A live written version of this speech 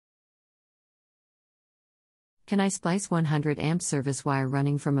Can I splice 100 amp service wire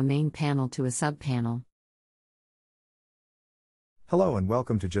running from a main panel to a sub-panel? Hello and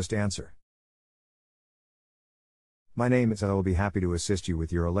welcome to Just Answer. My name is I will be happy to assist you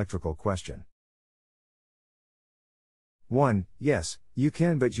with your electrical question. 1. Yes, you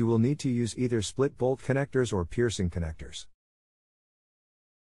can, but you will need to use either split bolt connectors or piercing connectors.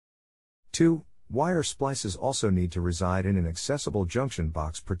 2. Wire splices also need to reside in an accessible junction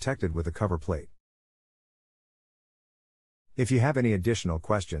box protected with a cover plate. If you have any additional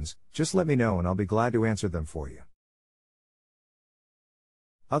questions, just let me know and I'll be glad to answer them for you.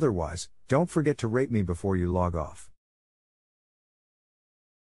 Otherwise, don't forget to rate me before you log off.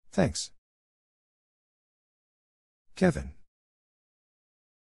 Thanks. Kevin.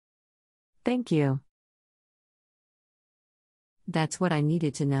 Thank you. That's what I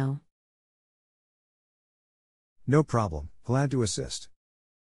needed to know. No problem, glad to assist.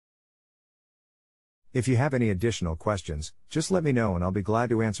 If you have any additional questions, just let me know and I'll be glad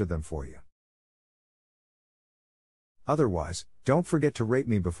to answer them for you. Otherwise, don't forget to rate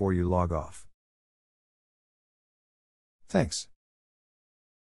me before you log off. Thanks.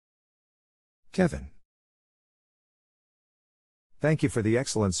 Kevin. Thank you for the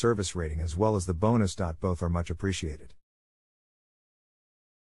excellent service rating as well as the bonus. Both are much appreciated.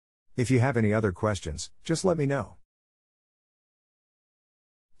 If you have any other questions, just let me know.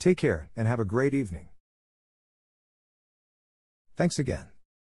 Take care and have a great evening. Thanks again.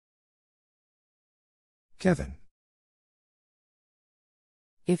 Kevin.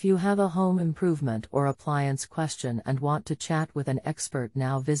 If you have a home improvement or appliance question and want to chat with an expert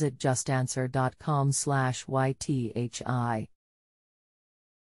now, visit justanswer.com/YTHI.